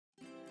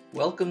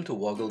Welcome to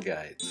Woggle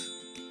Guides.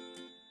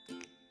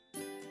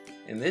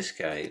 In this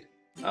guide,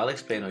 I'll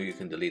explain how you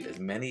can delete as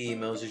many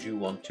emails as you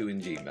want to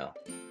in Gmail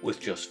with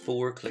just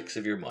 4 clicks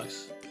of your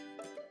mouse.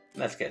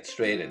 Let's get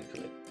straight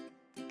into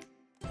it.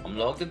 I'm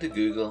logged into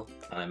Google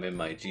and I'm in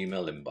my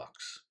Gmail inbox.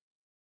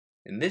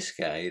 In this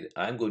guide,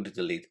 I'm going to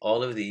delete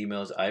all of the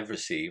emails I've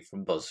received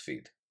from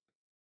BuzzFeed.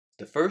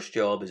 The first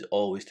job is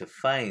always to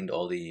find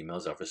all the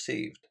emails I've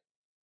received,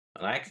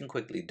 and I can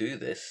quickly do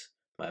this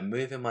by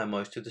moving my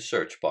mouse to the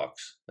search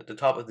box at the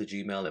top of the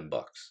Gmail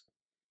inbox.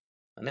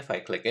 And if I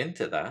click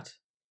into that,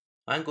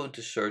 I'm going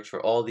to search for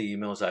all the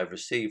emails I've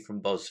received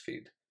from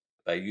BuzzFeed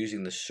by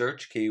using the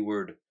search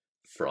keyword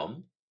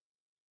from,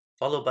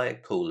 followed by a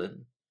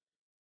colon,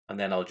 and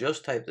then I'll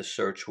just type the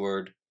search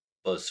word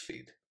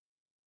BuzzFeed.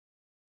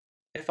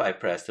 If I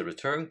press the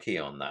return key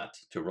on that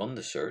to run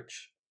the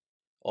search,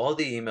 all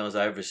the emails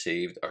I've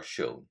received are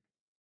shown.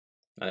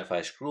 And if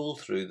I scroll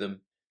through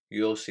them,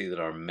 you'll see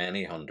there are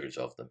many hundreds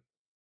of them.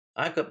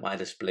 I've got my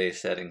display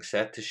settings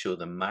set to show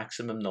the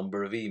maximum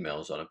number of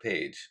emails on a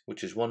page,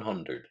 which is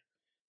 100.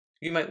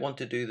 You might want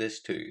to do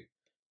this too,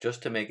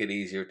 just to make it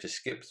easier to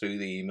skip through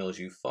the emails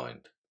you've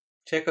found.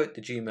 Check out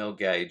the Gmail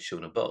guide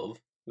shown above,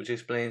 which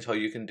explains how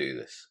you can do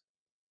this.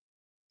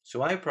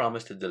 So I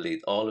promise to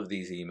delete all of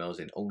these emails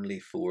in only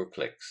 4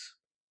 clicks.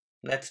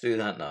 Let's do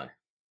that now.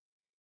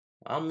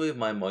 I'll move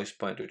my mouse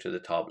pointer to the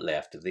top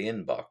left of the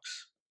inbox,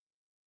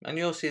 and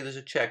you'll see there's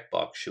a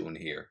checkbox shown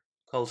here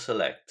called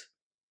Select.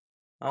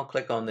 I'll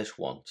click on this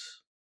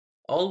once.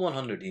 All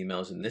 100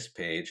 emails in this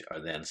page are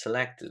then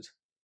selected.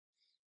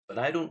 But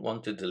I don't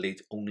want to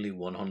delete only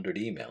 100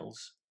 emails.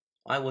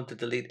 I want to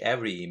delete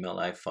every email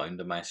I've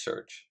found in my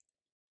search.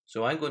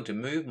 So I'm going to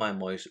move my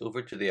mouse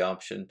over to the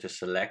option to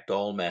select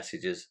all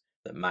messages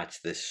that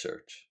match this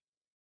search.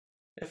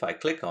 If I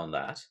click on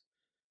that,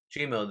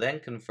 Gmail then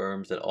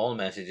confirms that all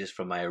messages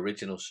from my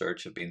original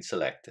search have been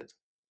selected.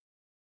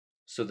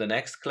 So the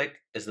next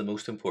click is the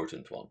most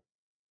important one.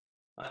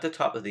 At the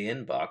top of the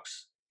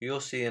inbox, you'll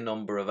see a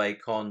number of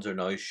icons are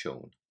now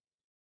shown.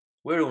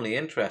 We're only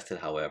interested,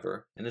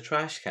 however, in the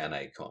trash can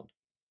icon,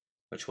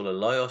 which will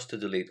allow us to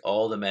delete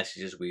all the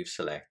messages we've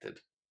selected.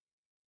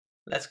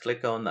 Let's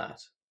click on that.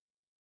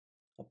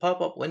 A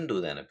pop-up window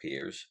then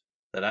appears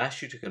that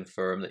asks you to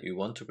confirm that you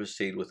want to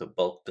proceed with a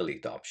bulk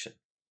delete option.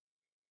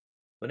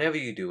 Whenever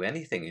you do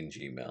anything in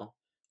Gmail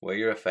where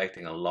you're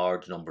affecting a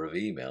large number of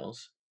emails,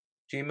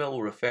 Gmail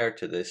will refer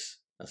to this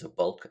as a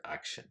bulk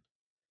action.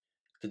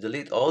 To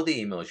delete all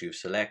the emails you've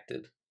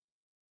selected,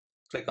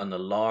 click on the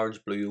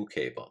large blue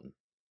OK button.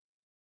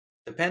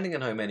 Depending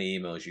on how many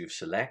emails you've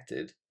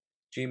selected,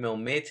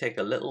 Gmail may take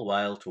a little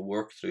while to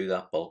work through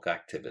that bulk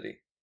activity,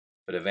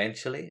 but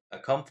eventually a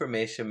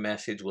confirmation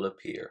message will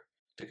appear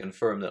to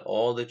confirm that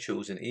all the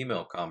chosen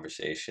email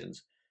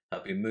conversations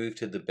have been moved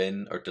to the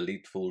bin or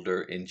delete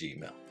folder in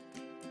Gmail.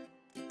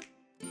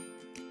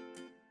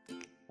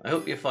 I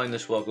hope you found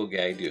this Woggle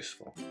guide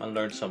useful and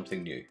learned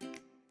something new.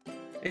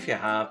 If you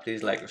have,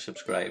 please like or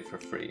subscribe for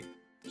free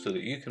so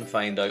that you can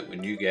find out when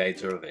new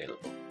guides are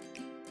available.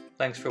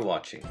 Thanks for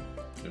watching,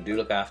 and do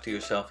look after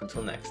yourself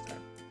until next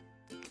time.